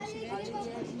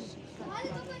Hadi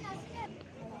baba nasıl gel?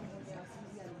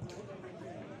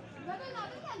 Ben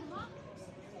öyle geldim ha.